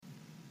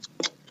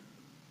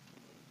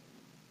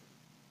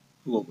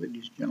Hello,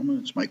 ladies and gentlemen.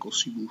 It's Michael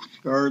C.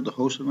 Bouchard, the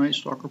host of the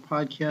Stalker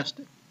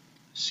podcast,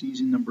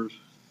 season number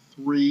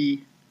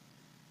 3,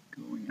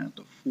 going on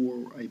to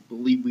 4. I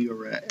believe we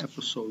are at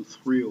episode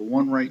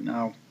 301 right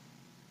now.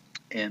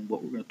 And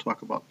what we're going to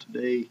talk about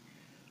today,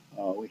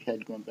 we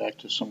had gone back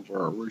to some of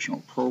our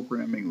original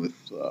programming with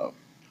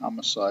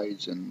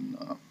homicides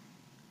and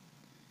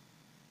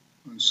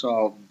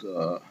unsolved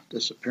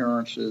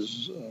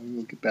disappearances.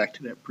 We'll get back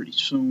to that pretty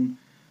soon.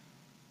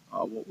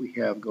 What we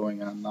have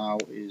going on now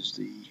is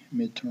the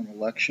midterm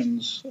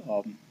elections.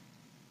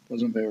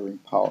 Wasn't very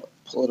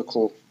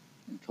political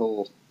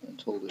until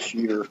this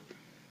year.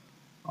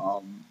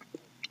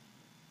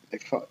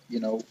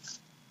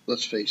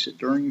 Let's face it.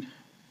 During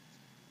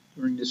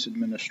this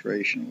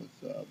administration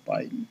with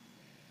Biden,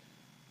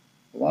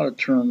 a lot of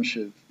terms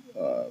have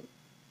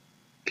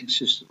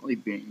consistently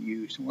been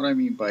used. And what I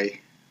mean by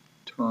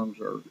terms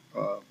are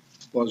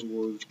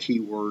buzzwords,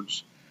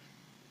 keywords.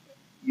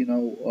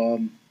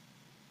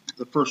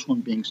 The first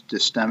one being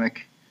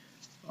systemic.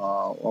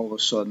 All of a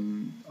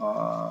sudden,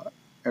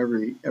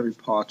 every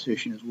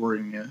politician is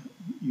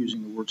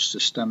using the word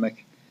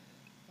systemic.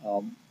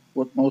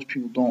 What most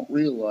people don't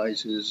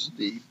realize is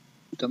the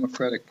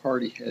Democratic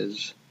Party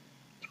has,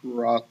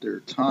 throughout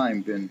their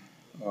time, been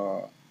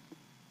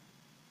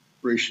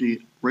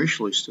racially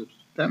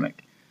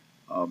systemic.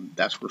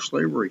 That's where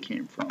slavery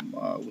came from.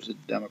 It was the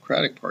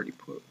Democratic Party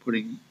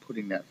putting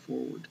that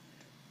forward.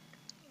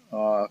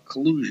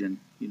 Collusion.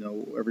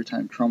 Every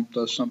time Trump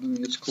does something,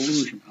 it's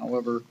collusion.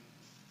 However,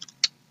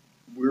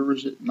 where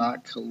is it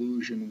not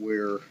collusion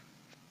where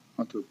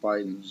Hunter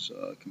Biden's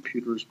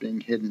computer is being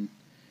hidden?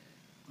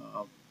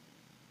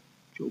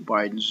 Joe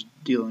Biden's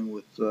dealing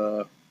with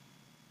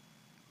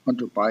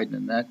Hunter Biden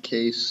in that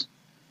case.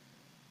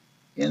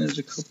 And there's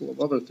a couple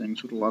of other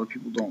things that a lot of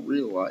people don't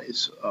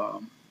realize.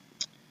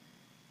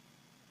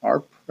 Our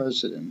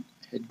president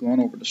had gone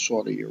over to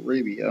Saudi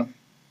Arabia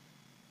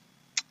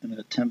in an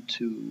attempt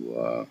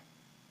to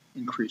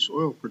increase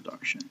oil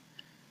production.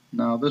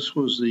 Now, this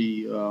was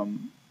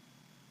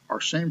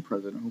our same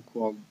president who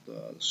called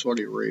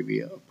Saudi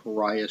Arabia a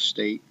pariah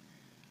state,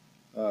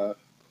 called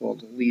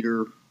the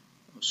leader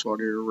of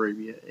Saudi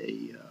Arabia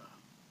a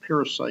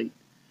parasite,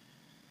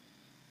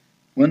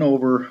 went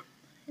over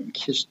and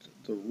kissed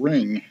the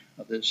ring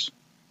of this,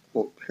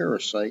 quote,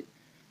 parasite.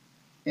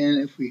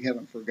 And if we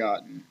haven't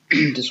forgotten,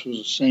 this was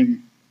the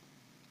same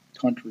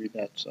country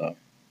that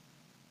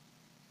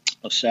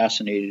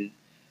assassinated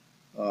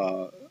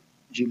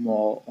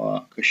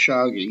Jamal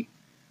Khashoggi,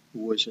 who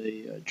was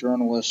a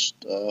journalist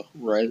who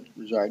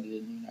resided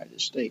in the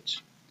United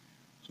States.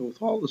 So with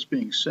all this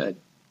being said,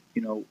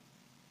 you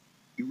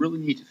really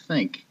need to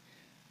think,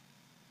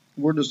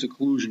 where does the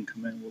collusion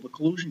come in? Well, the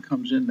collusion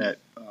comes in that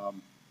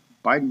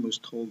Biden was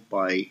told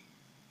by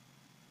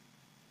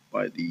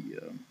the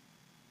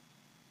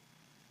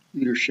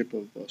leadership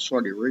of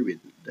Saudi Arabia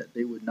that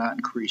they would not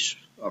increase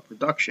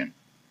production.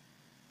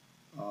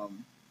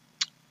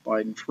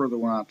 Biden further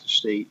went on to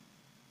state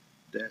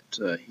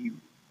that he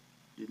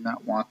did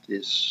not want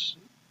this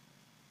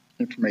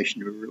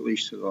information to be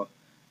released to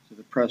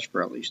the press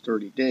for at least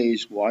 30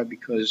 days. Why?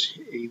 Because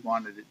he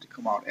wanted it to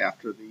come out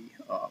after the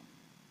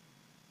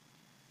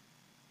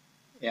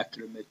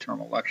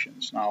midterm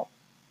elections. Now,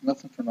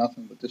 nothing for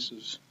nothing, but this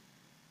is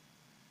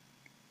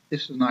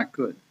not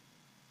good.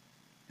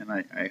 And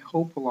I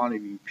hope a lot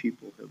of you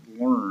people have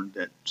learned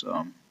that,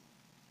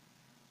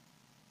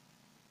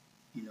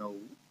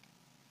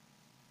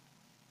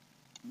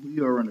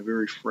 we are in a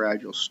very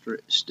fragile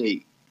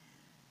state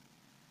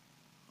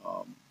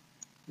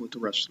with the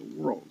rest of the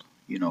world.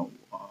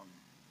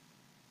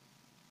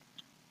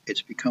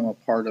 It's become a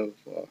part of.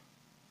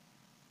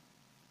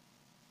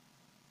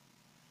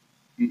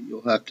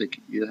 You'll have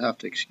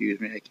to excuse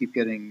me. I keep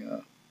getting,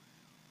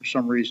 for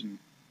some reason,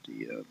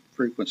 the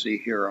frequency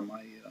here on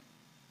my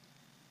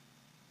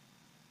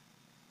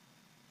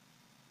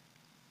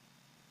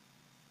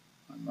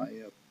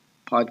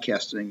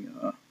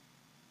podcasting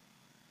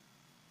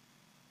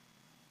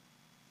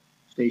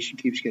station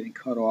keeps getting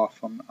cut off.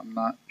 I'm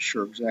not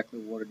sure exactly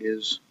what it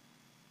is.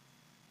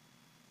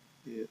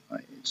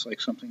 It's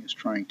like something is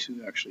trying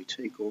to actually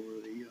take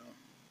over the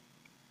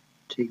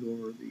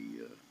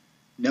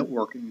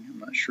networking. I'm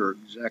not sure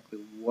exactly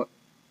what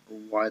or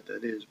why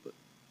that is, but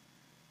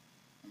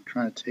I'm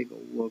trying to take a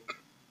look.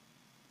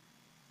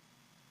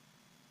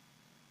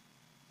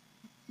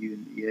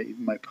 Even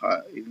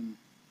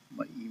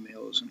my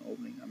email isn't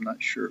opening. I'm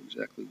not sure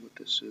exactly what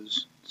this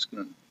is. It's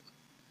going to.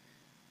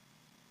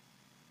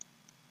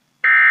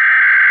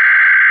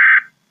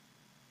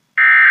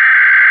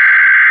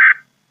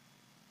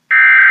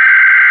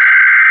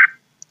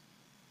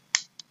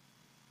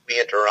 We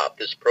interrupt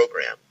this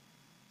program.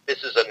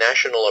 This is a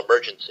national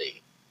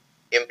emergency.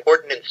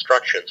 Important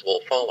instructions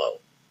will follow.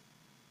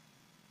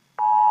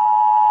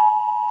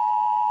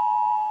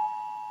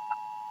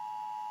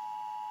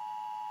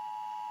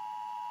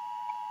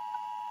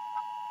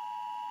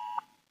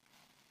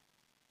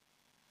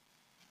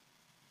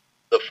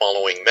 The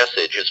following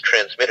message is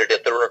transmitted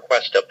at the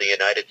request of the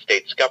United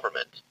States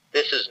government.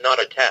 This is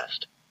not a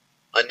test.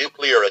 A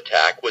nuclear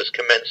attack was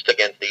commenced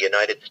against the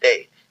United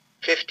States.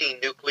 15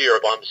 nuclear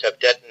bombs have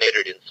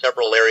detonated in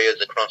several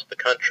areas across the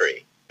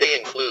country. They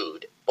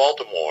include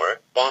Baltimore,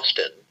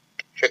 Boston,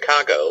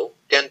 Chicago,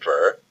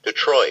 Denver,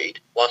 Detroit,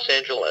 Los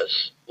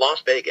Angeles,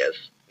 Las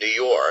Vegas, New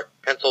York,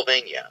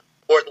 Pennsylvania,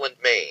 Portland,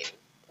 Maine,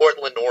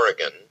 Portland,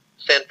 Oregon,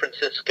 San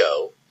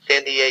Francisco,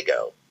 San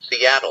Diego,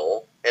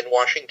 Seattle, and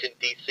Washington,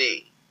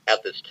 D.C.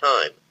 At this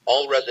time,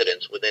 all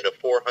residents within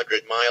a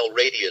 400-mile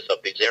radius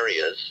of these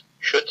areas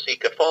should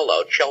seek a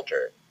fallout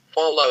shelter.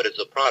 Fallout is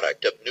a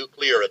product of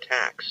nuclear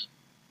attacks.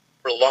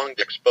 Prolonged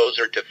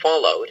exposure to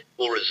fallout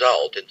will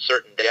result in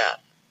certain death.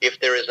 If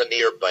there is a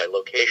nearby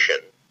location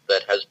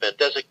that has been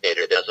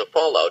designated as a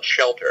fallout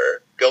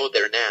shelter, go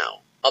there now.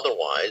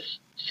 Otherwise,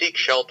 seek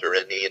shelter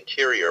in the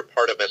interior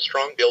part of a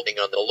strong building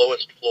on the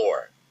lowest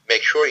floor.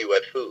 Make sure you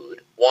have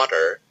food,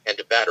 water, and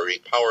a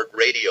battery-powered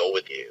radio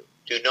with you.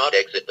 Do not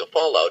exit the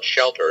fallout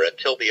shelter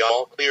until the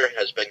all clear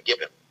has been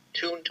given.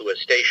 Tune to a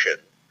station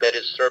that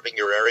is serving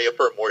your area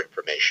for more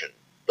information.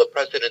 The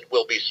President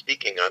will be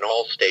speaking on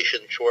all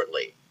stations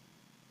shortly.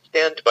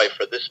 Stand by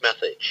for this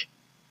message.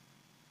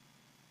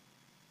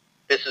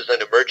 This is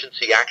an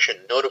emergency action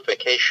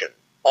notification.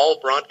 All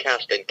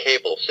broadcast and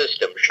cable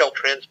systems shall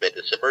transmit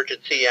this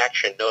emergency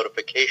action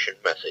notification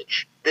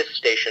message. This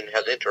station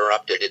has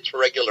interrupted its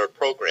regular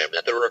program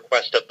at the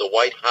request of the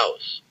White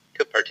House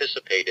to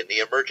participate in the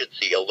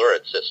emergency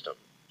alert system.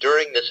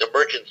 During this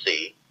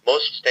emergency,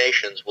 most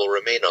stations will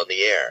remain on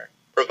the air,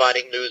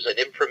 providing news and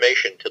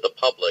information to the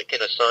public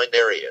in assigned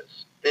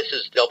areas. This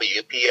is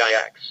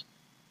WPIX.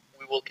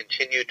 We will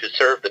continue to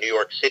serve the New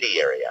York City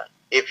area.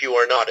 If you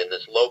are not in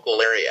this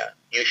local area,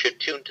 you should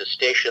tune to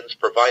stations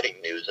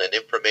providing news and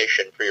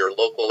information for your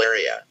local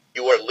area.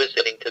 You are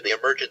listening to the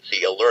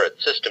emergency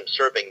alert system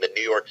serving the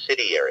New York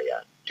City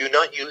area. Do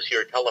not use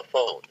your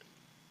telephone.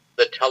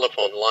 The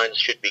telephone lines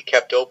should be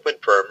kept open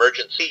for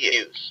emergency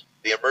use.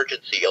 The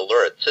emergency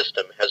alert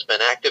system has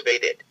been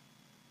activated.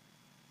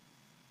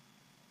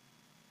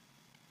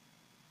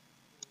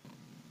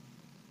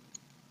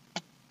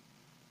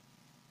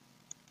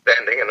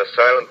 Standing in a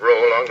silent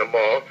row along the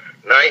mall,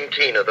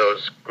 19 of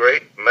those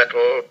great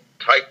metal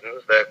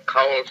titans, their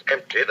cowls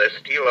empty, their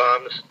steel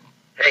arms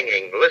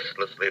hanging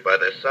listlessly by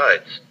their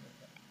sides.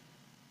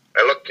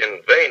 I looked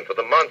in vain for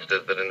the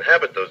monsters that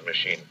inhabit those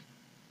machines.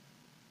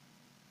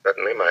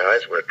 Suddenly my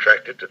eyes were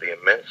attracted to the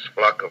immense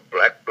flock of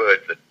black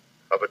birds that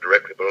hovered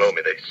directly below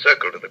me. They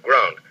circled to the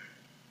ground.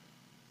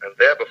 And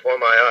there before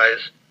my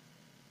eyes,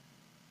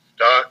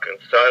 stark and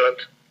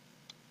silent,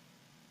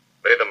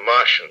 lay the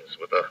Martians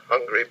with the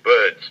hungry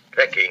birds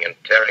pecking and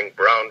tearing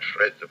brown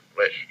shreds of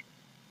flesh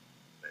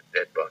from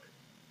their dead bodies.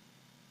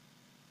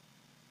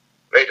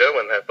 Later,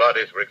 when their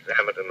bodies were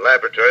examined in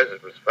laboratories,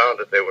 it was found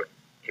that they were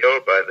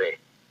killed by the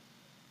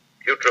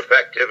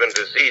putrefactive and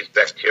disease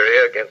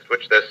bacteria against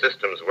which their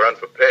systems were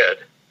unprepared.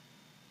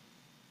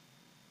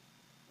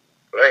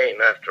 Plain,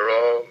 after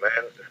all,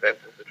 man's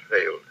defenses had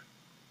failed.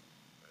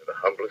 They're the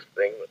humblest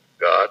thing that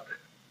God,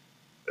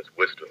 His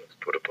wisdom, has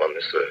put upon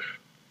this earth.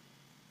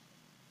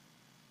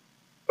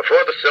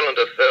 Before the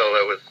cylinder fell,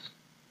 there was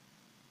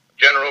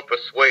general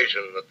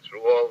persuasion that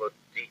through all the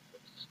deep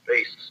of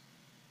space,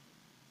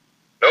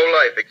 no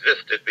life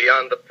existed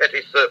beyond the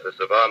petty surface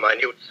of our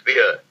minute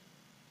sphere.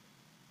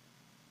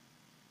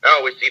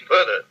 Now we see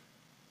further.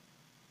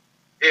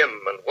 Dim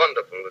and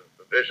wonderful is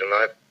the vision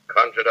I've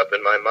conjured up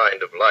in my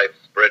mind of life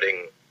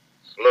spreading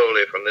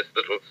slowly from this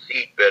little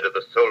seedbed of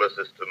the solar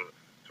system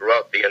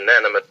throughout the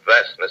inanimate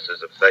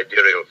vastnesses of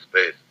sidereal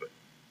space. But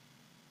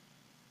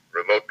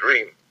remote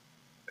dream.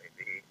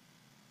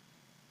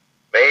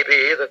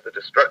 Maybe that the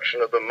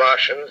destruction of the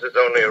Martians is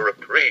only a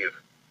reprieve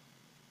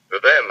to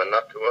them and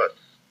not to us.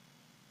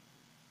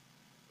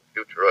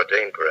 The future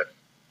ordained, perhaps.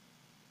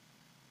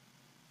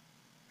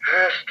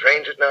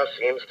 Strange it now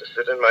seems to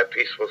sit in my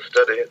peaceful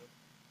study at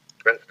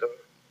Princeton,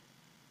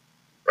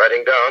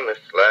 writing down this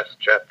last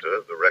chapter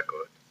of the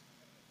record,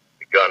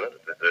 begun at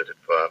a deserted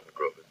farm in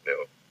Grover's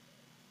Mill.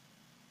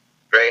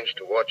 Strange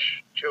to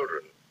watch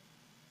children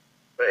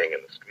playing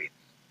in the streets.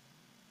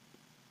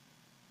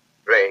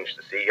 Strange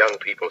to see young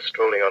people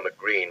strolling on the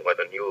green where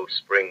the new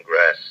spring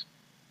grass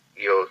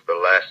heals the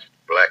last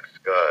black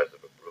scars of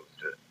a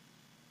bruised earth.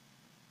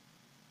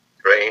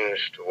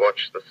 Strange to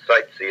watch the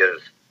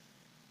sightseers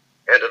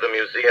enter the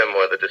museum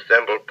where the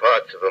dissembled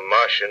parts of a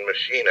Martian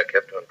machine are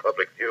kept on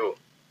public view.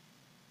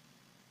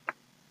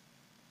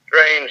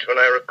 Strange when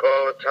I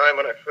recall the time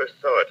when I first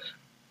saw it.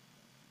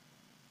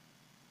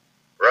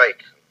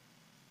 Bright,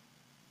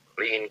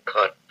 clean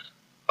cut,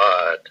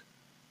 hard,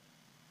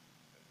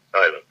 and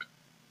silent.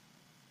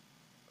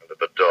 At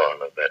the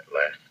dawn of that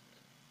last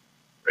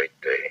great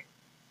day.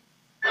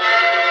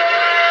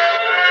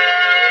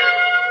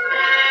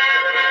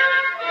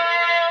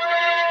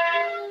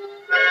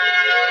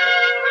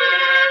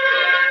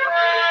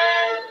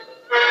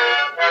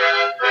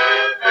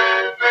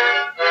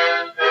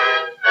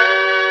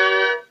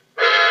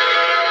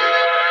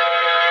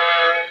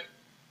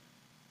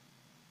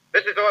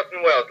 This is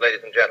Orson Welles,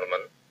 ladies and gentlemen.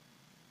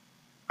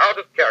 Out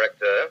of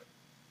character,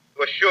 to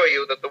to assure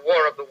you that the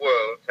War of the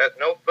Worlds has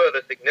no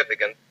further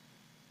significance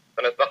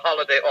than as the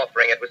holiday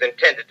offering it was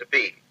intended to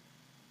be.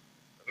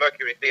 The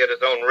Mercury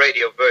Theater's own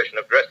radio version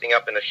of dressing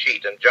up in a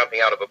sheet and jumping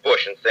out of a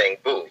bush and saying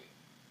boo.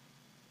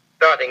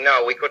 Starting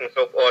now, we couldn't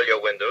soap all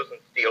your windows and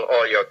steal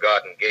all your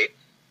garden gates.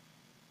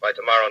 By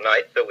tomorrow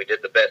night, so we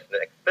did the best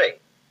next thing.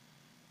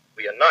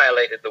 We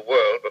annihilated the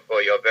world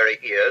before your very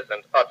ears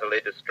and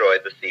utterly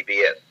destroyed the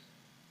CBS.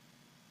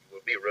 You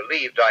will be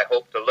relieved, I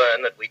hope, to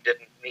learn that we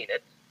didn't mean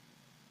it,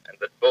 and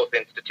that both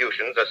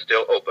institutions are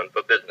still open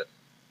for business.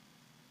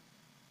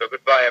 So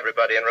goodbye,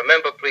 everybody, and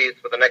remember, please,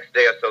 for the next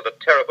day or so, the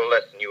terrible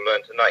lesson you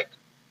learned tonight.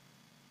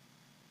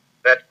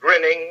 That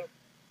grinning,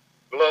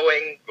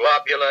 glowing,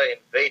 globular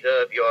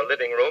invader of your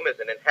living room is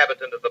an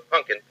inhabitant of the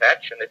pumpkin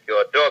patch, and if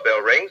your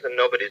doorbell rings and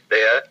nobody's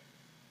there,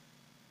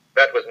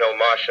 that was no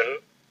Martian.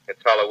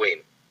 It's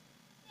Halloween.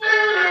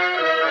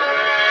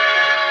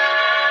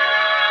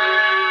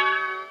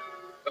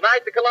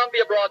 Tonight, the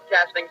Columbia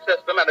Broadcasting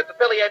System and its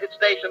affiliated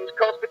stations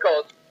coast to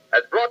coast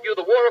has brought you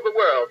The War of the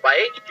World by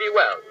H.G.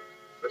 Wells,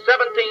 the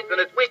 17th in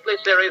its weekly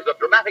series of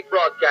dramatic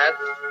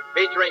broadcasts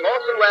featuring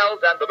Orson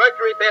Welles and the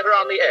Mercury Theater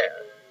on the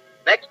air.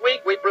 Next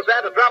week, we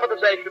present a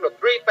dramatization of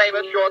 3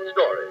 famous short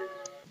stories.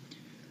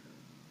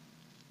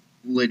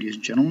 Ladies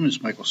and gentlemen,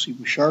 it's Michael C.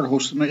 Bouchard,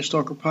 host of the Night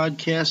Stalker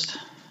podcast,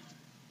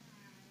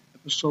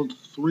 episode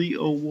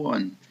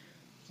 301.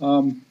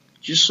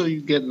 Just so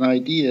you get an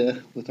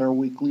idea, with our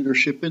weak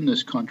leadership in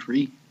this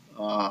country,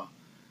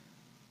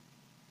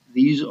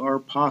 these are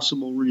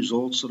possible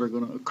results that are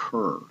going to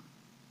occur.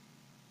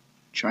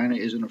 China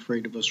isn't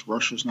afraid of us.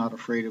 Russia's not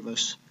afraid of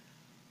us.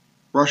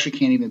 Russia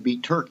can't even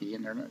beat Turkey,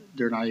 and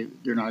they're not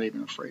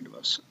even afraid of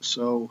us.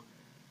 So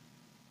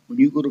when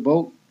you go to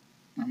vote,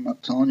 I'm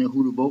not telling you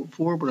who to vote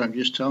for, but I'm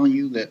just telling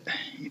you that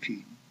if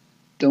you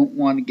don't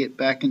want to get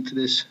back into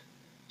this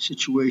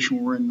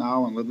situation we're in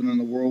now and living in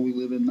the world we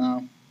live in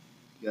now,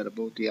 you got to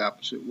vote the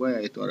opposite way.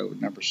 I thought I would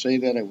never say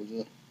that. I was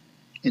an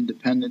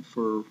independent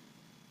for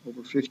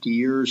over 50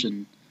 years,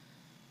 and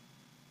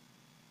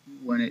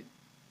when it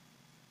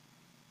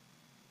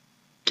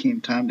came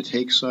time to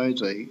take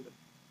sides,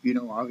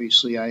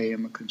 obviously I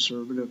am a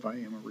conservative. I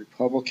am a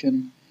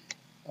Republican.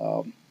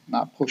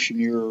 Not pushing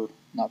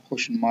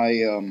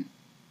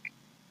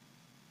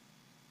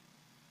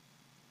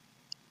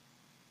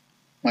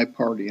my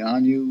party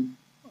on you,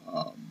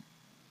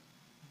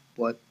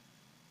 but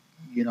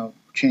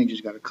change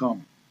has got to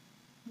come.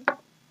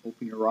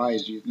 Open your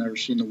eyes. You've never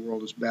seen the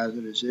world as bad as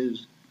it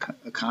is,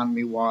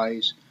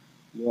 economy-wise,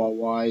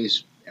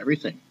 law-wise,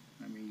 everything.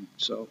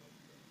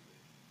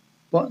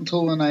 But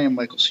until then, I am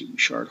Michael C.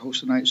 Bouchard,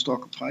 host of the Night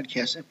Stalker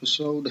podcast,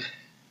 episode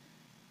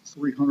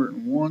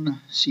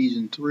 301,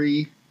 season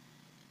 3,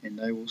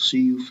 and I will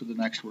see you for the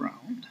next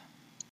round.